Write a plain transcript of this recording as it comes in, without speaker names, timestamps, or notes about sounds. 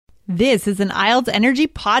This is an IELTS Energy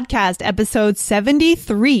Podcast, episode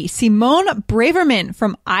 73. Simone Braverman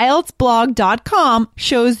from IELTSblog.com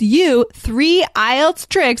shows you 3 IELTS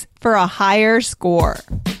tricks for a higher score.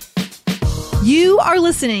 You are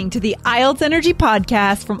listening to the IELTS Energy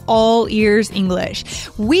Podcast from All Ears English.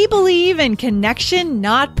 We believe in connection,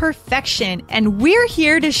 not perfection, and we're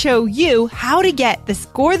here to show you how to get the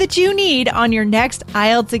score that you need on your next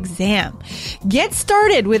IELTS exam. Get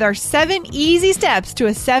started with our 7 easy steps to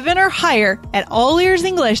a 7 or higher at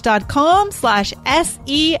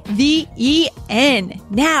allearsenglish.com/SEVEN.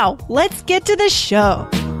 Now, let's get to the show.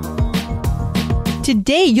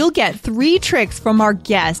 Today, you'll get 3 tricks from our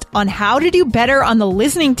guest on how to do better on the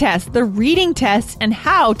listening test, the reading test, and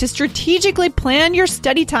how to strategically plan your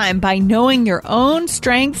study time by knowing your own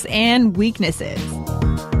strengths and weaknesses.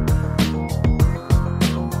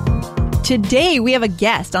 Today, we have a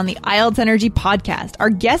guest on the IELTS Energy Podcast.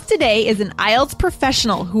 Our guest today is an IELTS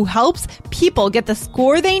professional who helps people get the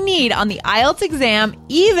score they need on the IELTS exam,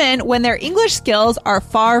 even when their English skills are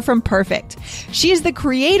far from perfect. She is the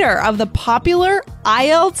creator of the popular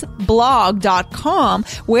IELTSblog.com,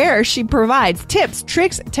 where she provides tips,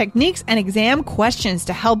 tricks, techniques, and exam questions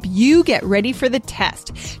to help you get ready for the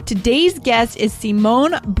test. Today's guest is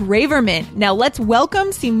Simone Braverman. Now, let's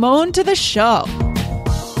welcome Simone to the show.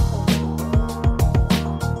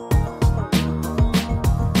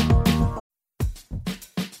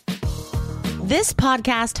 This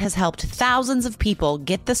podcast has helped thousands of people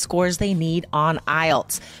get the scores they need on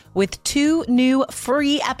IELTS. With 2 new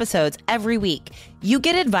free episodes every week, you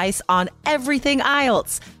get advice on everything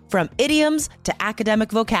IELTS, from idioms to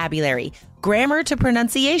academic vocabulary, grammar to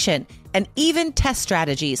pronunciation, and even test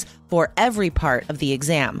strategies for every part of the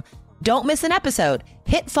exam. Don't miss an episode.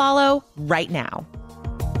 Hit follow right now.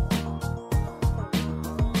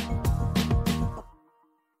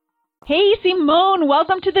 Hey, Simone,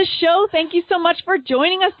 welcome to the show. Thank you so much for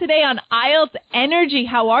joining us today on IELTS Energy.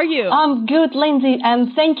 How are you? I'm good, Lindsay,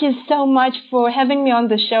 and thank you so much for having me on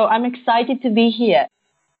the show. I'm excited to be here.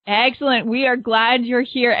 Excellent. We are glad you're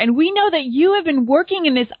here. And we know that you have been working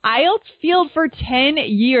in this IELTS field for 10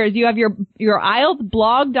 years. You have your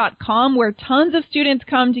IELTSblog.com, where tons of students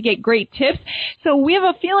come to get great tips. So we have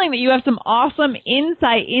a feeling that you have some awesome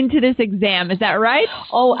insight into this exam. Is that right?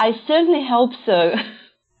 Oh, I certainly hope so.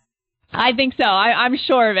 I think so. I'm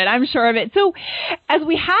sure of it. I'm sure of it. So as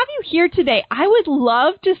we have you here today, I would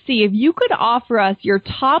love to see if you could offer us your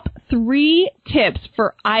top 3 tips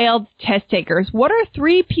for IELTS test takers. What are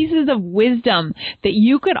 3 pieces of wisdom that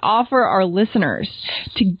you could offer our listeners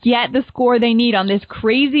to get the score they need on this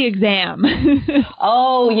crazy exam?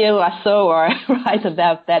 Oh, you are so right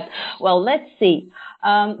about that. Well, let's see.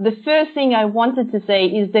 The first thing I wanted to say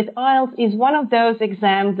is that IELTS is one of those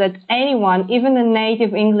exams that anyone, even a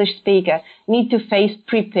native English speaker, need to face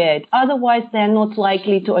prepared. Otherwise, they're not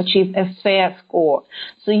likely to achieve a fair score.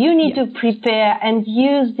 So you need to prepare and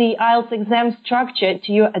use the IELTS exam structure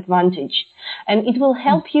to your advantage. And it will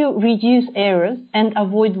help you reduce errors and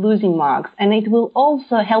avoid losing marks. And it will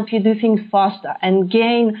also help you do things faster and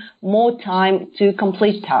gain more time to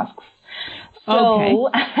complete tasks. So,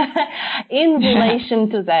 in relation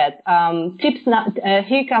to that,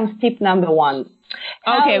 here comes tip number 1.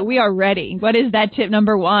 Okay, we are ready. What is that tip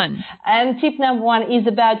number 1? And tip number 1 is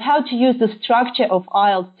about how to use the structure of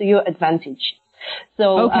IELTS to your advantage.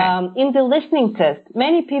 So, in the listening test,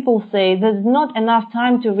 many people say there's not enough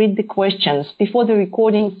time to read the questions before the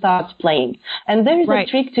recording starts playing. And there is a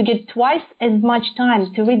trick to get twice as much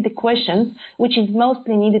time to read the questions, which is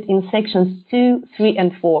mostly needed in sections 2, 3,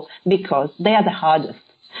 and 4, because they are the hardest.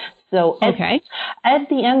 So at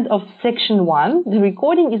the end of section 1, the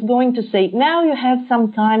recording is going to say, now you have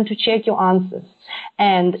some time to check your answers.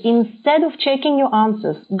 And instead of checking your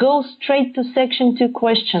answers, go straight to section 2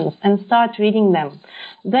 questions and start reading them.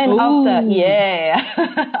 Then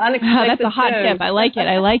unexpected that's a hot tip. I like it.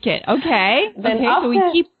 Okay. So we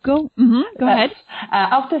keep go ahead.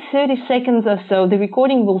 After 30 seconds or so, the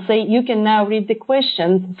recording will say you can now read the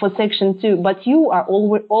questions for section 2, but you are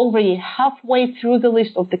already halfway through the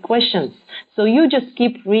list of the questions. So you just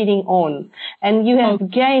keep reading on. And you have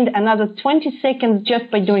gained another 20 seconds just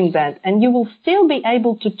by doing that. And you will still be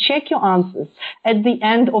able to check your answers at the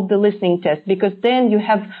end of the listening test, because then you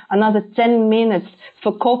have another 10 minutes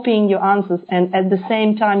for copying your answers, and at the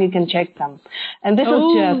same time you can check them. And this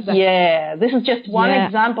is just one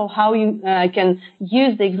example how you can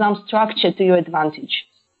use the exam structure to your advantage.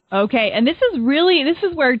 Okay, and this is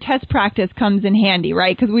where test practice comes in handy,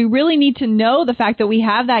 right? Because we really need to know the fact that we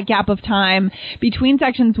have that gap of time between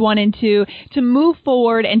sections 1 and 2 to move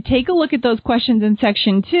forward and take a look at those questions in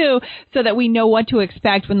section 2 so that we know what to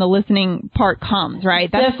expect when the listening part comes,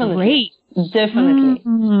 right? That's Definitely. great. Definitely.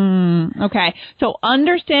 Okay. So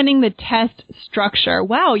understanding the test structure.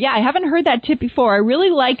 Wow. Yeah. I haven't heard that tip before. I really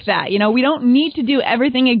like that. You know, we don't need to do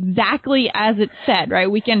everything exactly as it's said, right?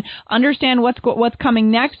 We can understand what's coming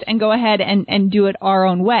next and go ahead and do it our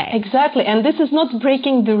own way. Exactly. And this is not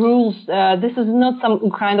breaking the rules. This is not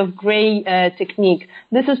some kind of gray technique.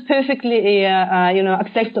 This is perfectly,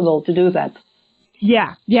 acceptable to do that.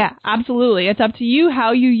 Yeah, absolutely. It's up to you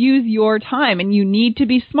how you use your time, and you need to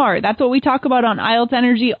be smart. That's what we talk about on IELTS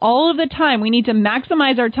Energy all of the time. We need to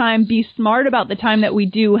maximize our time, be smart about the time that we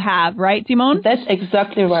do have, right, Simone? That's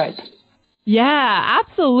exactly right. Yeah,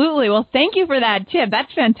 absolutely. Well, thank you for that tip.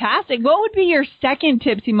 That's fantastic. What would be your second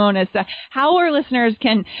tip, Simone, as to how our listeners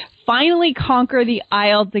can finally conquer the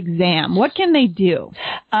IELTS exam? What can they do?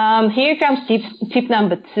 Here comes tip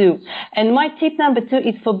number 2. And my tip number 2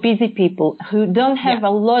 is for busy people who don't have a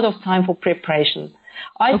lot of time for preparation.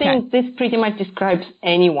 I think this pretty much describes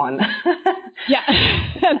anyone. Yeah,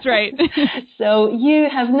 that's right. So you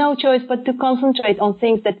have no choice but to concentrate on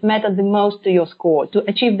things that matter the most to your score, to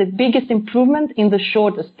achieve the biggest improvement in the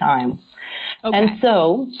shortest time. Okay. And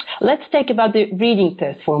so let's take about the reading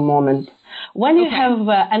test for a moment. When you have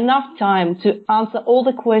enough time to answer all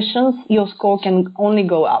the questions, your score can only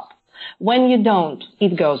go up. When you don't,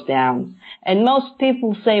 it goes down. And most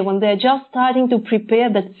people say when they're just starting to prepare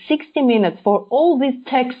that 60 minutes for all these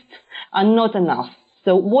texts are not enough.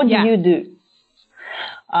 So what do you do?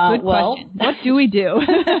 Good question. What do we do?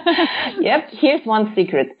 Yep, here's one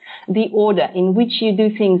secret. The order in which you do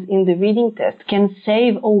things in the reading test can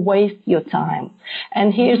save or waste your time.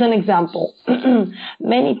 And here's an example.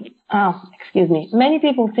 Many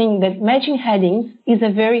people think that matching headings is a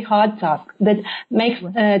very hard task that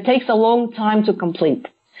takes a long time to complete.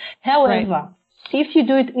 However, if you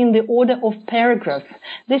do it in the order of paragraphs,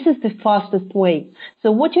 this is the fastest way.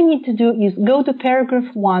 So what you need to do is go to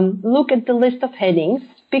paragraph 1, look at the list of headings,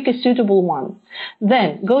 pick a suitable one.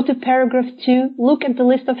 Then go to paragraph 2, look at the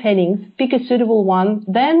list of headings, pick a suitable one,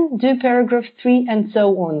 then do paragraph 3 and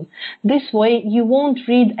so on. This way you won't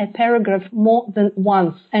read a paragraph more than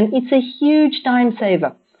once, and it's a huge time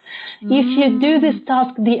saver. If you do this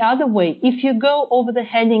task the other way, if you go over the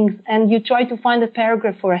headings and you try to find a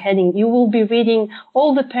paragraph for a heading, you will be reading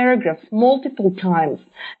all the paragraphs multiple times.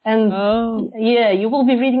 And you will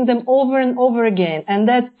be reading them over and over again. And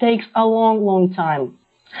that takes a long, long time.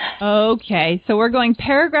 Okay, so we're going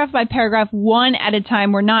paragraph by paragraph, one at a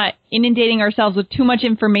time. We're not inundating ourselves with too much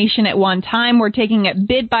information at one time. We're taking it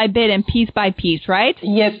bit by bit and piece by piece, right?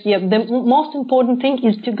 Yep. The most important thing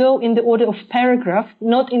is to go in the order of paragraph,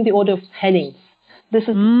 not in the order of headings. This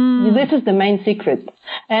is the main secret.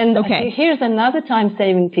 And here's another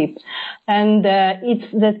time-saving tip. And it's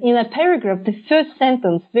that in a paragraph, the first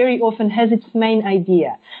sentence very often has its main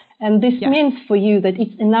idea. And this means for you that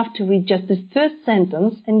it's enough to read just the first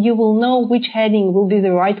sentence and you will know which heading will be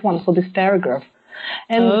the right one for this paragraph.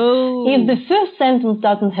 And if the first sentence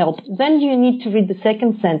doesn't help, then you need to read the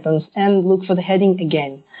second sentence and look for the heading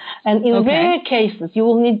again. And in rare cases, you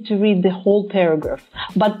will need to read the whole paragraph.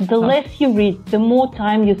 But the less you read, the more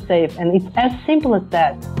time you save. And it's as simple as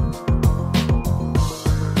that.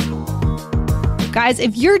 Guys,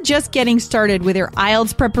 if you're just getting started with your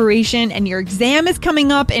IELTS preparation and your exam is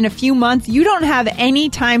coming up in a few months, you don't have any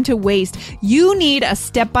time to waste. You need a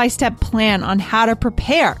step-by-step plan on how to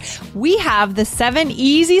prepare. We have the 7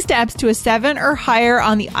 easy steps to a 7 or higher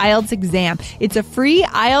on the IELTS exam. It's a free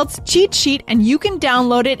IELTS cheat sheet and you can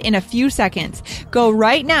download it in a few seconds. Go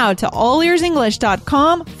right now to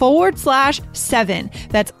allearsenglish.com/7.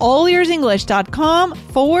 That's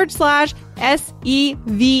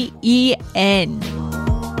allearsenglish.com/SEVEN.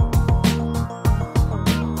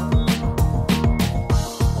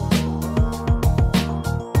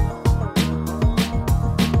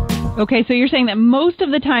 Okay, so you're saying that most of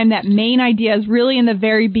the time that main idea is really in the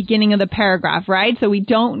very beginning of the paragraph, right? So we need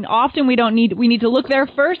to look there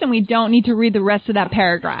first and we don't need to read the rest of that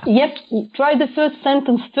paragraph. Yep, try the first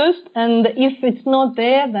sentence first, and if it's not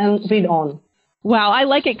there, then read on. Wow, I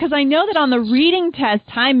like it because I know that on the reading test,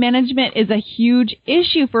 time management is a huge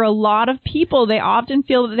issue for a lot of people. They often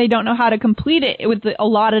feel that they don't know how to complete it with the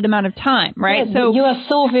allotted amount of time, right? Yes, so you are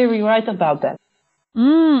so very right about that.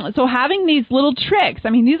 So having these little tricks, I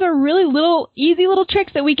mean, these are really easy little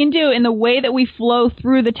tricks that we can do in the way that we flow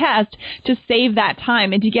through the test to save that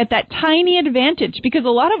time and to get that tiny advantage. Because a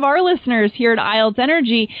lot of our listeners here at IELTS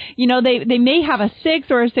Energy, you know, they may have a 6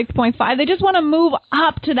 or a 6.5. They just want to move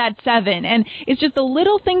up to that 7. And it's just the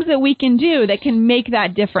little things that we can do that can make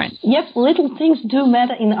that difference. Yep, little things do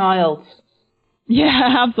matter in IELTS.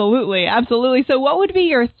 Yeah, absolutely. Absolutely. So what would be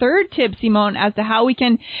your third tip, Simone, as to how we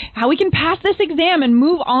can pass this exam and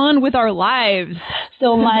move on with our lives?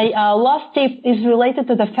 So my last tip is related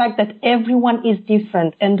to the fact that everyone is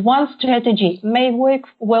different and one strategy may work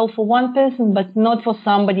well for one person but not for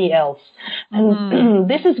somebody else. And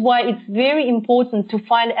this is why it's very important to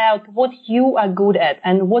find out what you are good at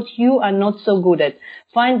and what you are not so good at.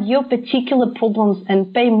 Find your particular problems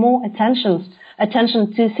and pay more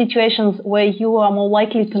attention to situations where you are more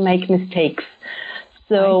likely to make mistakes.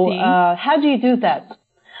 So how do you do that?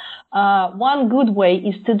 One good way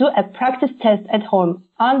is to do a practice test at home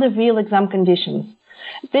under real exam conditions.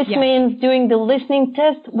 This means doing the listening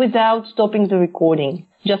test without stopping the recording.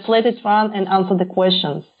 Just let it run and answer the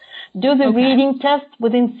questions. Do the reading test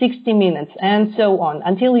within 60 minutes and so on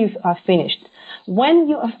until you are finished. When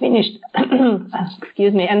you are finished,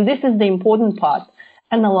 excuse me, and this is the important part,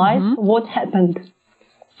 analyze what happened.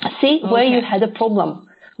 See where you had a problem.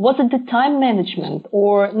 Was it the time management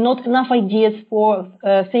or not enough ideas for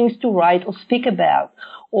things to write or speak about?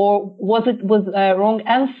 Or was it with wrong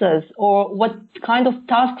answers? Or what kind of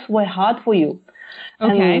tasks were hard for you?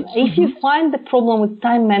 And if you find the problem with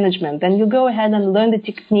time management, then you go ahead and learn the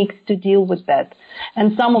techniques to deal with that.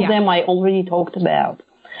 And some of them I already talked about.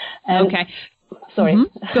 Sorry.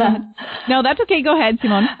 Go ahead. No, that's okay. Go ahead,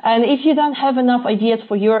 Simone. And if you don't have enough ideas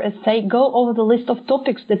for your essay, go over the list of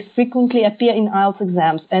topics that frequently appear in IELTS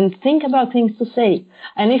exams and think about things to say.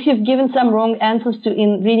 And if you've given some wrong answers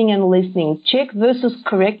in reading and listening, check versus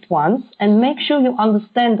correct ones and make sure you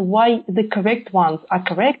understand why the correct ones are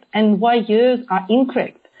correct and why yours are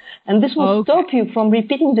incorrect. And this will stop you from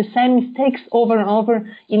repeating the same mistakes over and over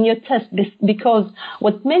in your test, because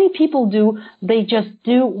what many people do, they just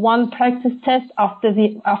do one practice test after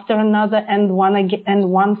another and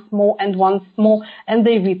once more, and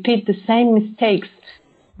they repeat the same mistakes.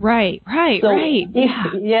 Right. So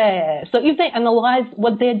if they analyze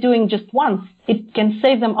what they're doing just once, it can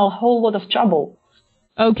save them a whole lot of trouble.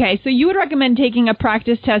 Okay, so you would recommend taking a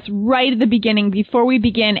practice test right at the beginning before we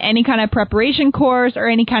begin any kind of preparation course or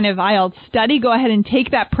any kind of IELTS study. Go ahead and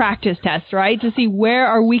take that practice test, right, to see where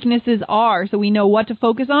our weaknesses are so we know what to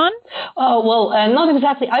focus on? Not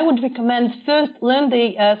exactly. I would recommend first learn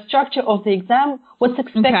the structure of the exam, what's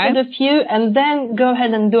expected of you, and then go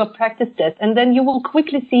ahead and do a practice test. And then you will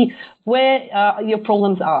quickly see where your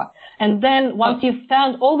problems are. And then once you've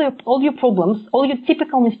found all your problems, all your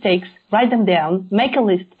typical mistakes, write them down, make a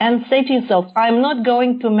list, and say to yourself, I'm not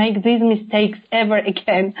going to make these mistakes ever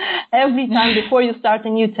again every time before you start a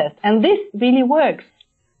new test. And this really works.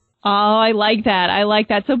 Oh, I like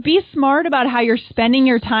that. So be smart about how you're spending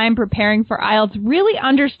your time preparing for IELTS. Really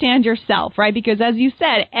understand yourself, right? Because as you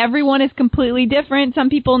said, everyone is completely different.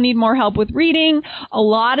 Some people need more help with reading. A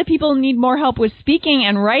lot of people need more help with speaking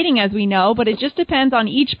and writing, as we know, but it just depends on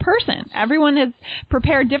each person. Everyone is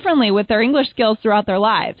prepared differently with their English skills throughout their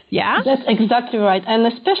lives. Yeah? That's exactly right. And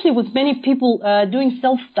especially with many people doing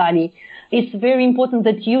self-study, it's very important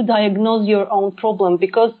that you diagnose your own problem,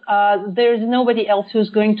 because there is nobody else who's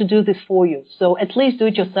going to do this for you. So at least do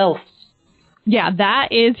it yourself. Yeah,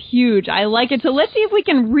 that is huge. I like it. So let's see if we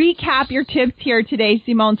can recap your tips here today,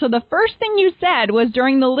 Simone. So the first thing you said was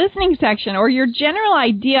during the listening section, or your general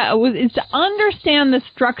idea is to understand the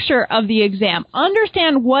structure of the exam.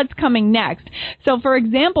 Understand what's coming next. So for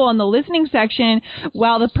example, in the listening section,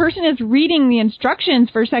 while the person is reading the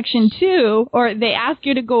instructions for section 2, or they ask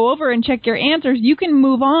you to go over and check your answers, you can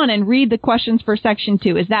move on and read the questions for section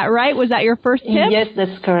 2. Is that right? Was that your first tip? Yes,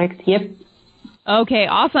 that's correct. Yep. Okay,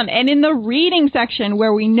 awesome. And in the reading section,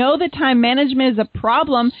 where we know that time management is a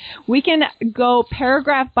problem, we can go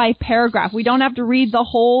paragraph by paragraph. We don't have to read the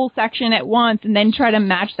whole section at once and then try to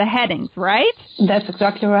match the headings, right? That's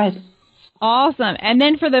exactly right. Awesome. And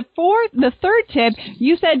then for the third tip,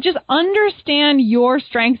 you said just understand your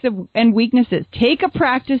strengths and weaknesses. Take a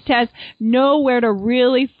practice test. Know where to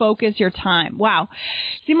really focus your time. Wow.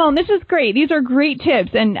 Simone, this is great. These are great tips.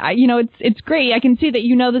 And, it's great. I can see that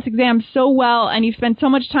you know this exam so well, and you've spent so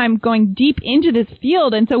much time going deep into this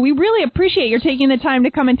field. And so we really appreciate your taking the time to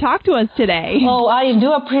come and talk to us today. Oh, I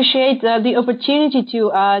do appreciate the opportunity to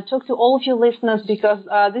talk to all of your listeners, because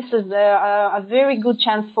this is a very good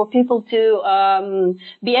chance for people to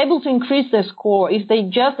be able to increase their score. If they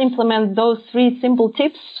just implement those 3 simple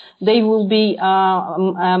tips, they will be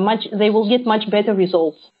they will get much better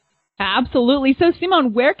results. Absolutely. So,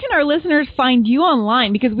 Simone, where can our listeners find you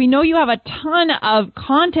online? Because we know you have a ton of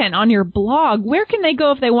content on your blog. Where can they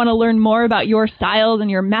go if they want to learn more about your styles and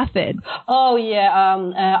your method? Oh, yeah.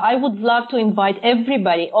 I would love to invite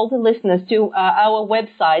everybody, all the listeners, to our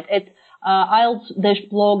website at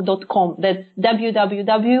IELTS-blog.com. That's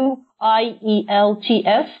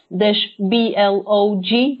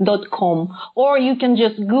www.IELTS-blog.com. Or you can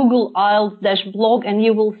just Google IELTS-blog and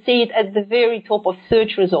you will see it at the very top of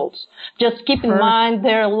search results. Just keep in mind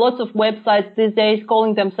there are lots of websites these days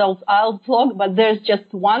calling themselves IELTS blog, but there's just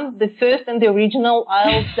one, the first and the original,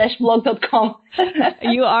 IELTS-blog.com.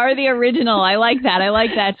 You are the original. I like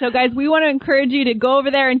that. So, guys, we want to encourage you to go over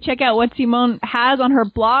there and check out what Simone has on her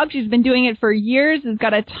blog. She's been doing it for years. It's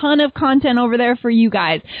got a ton of content over there for you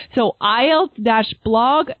guys. So,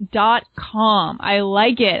 IELTS-blog.com. I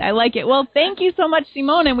like it. Well, thank you so much,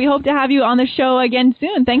 Simone, and we hope to have you on the show again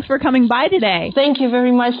soon. Thanks for coming by today. Thank you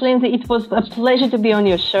very much, Lindsay. It was a pleasure to be on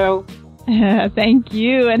your show. Thank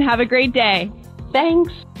you, and have a great day.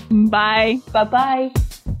 Thanks. Bye. Bye-bye.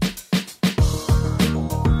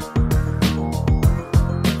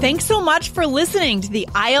 Thanks so much for listening to the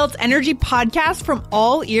IELTS Energy Podcast from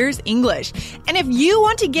All Ears English. And if you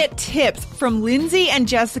want to get tips from Lindsay and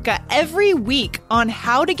Jessica every week on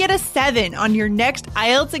how to get a 7 on your next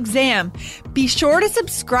IELTS exam, be sure to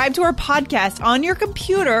subscribe to our podcast on your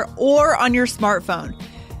computer or on your smartphone.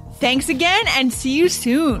 Thanks again and see you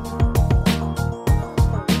soon.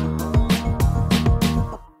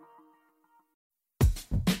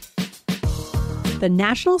 The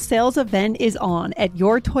national sales event is on at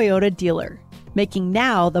your Toyota dealer, making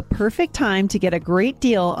now the perfect time to get a great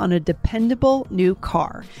deal on a dependable new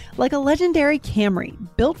car, like a legendary Camry,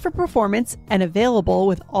 built for performance and available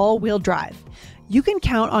with all-wheel drive. You can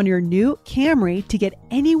count on your new Camry to get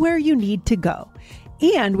anywhere you need to go.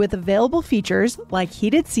 And with available features like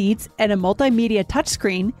heated seats and a multimedia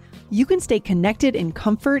touchscreen, you can stay connected in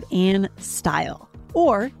comfort and style.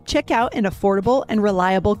 Or check out an affordable and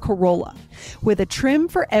reliable Corolla with a trim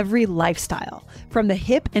for every lifestyle. From the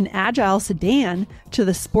hip and agile sedan to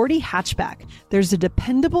the sporty hatchback, there's a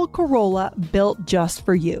dependable Corolla built just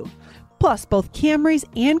for you. Plus, both Camrys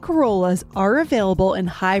and Corollas are available in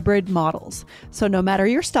hybrid models. So no matter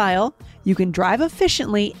your style, you can drive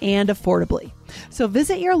efficiently and affordably. So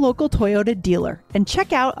visit your local Toyota dealer and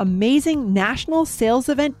check out amazing national sales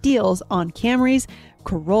event deals on Camrys,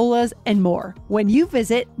 Corollas, and more when you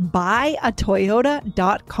visit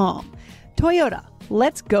buyatoyota.com. Toyota,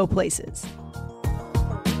 let's go places.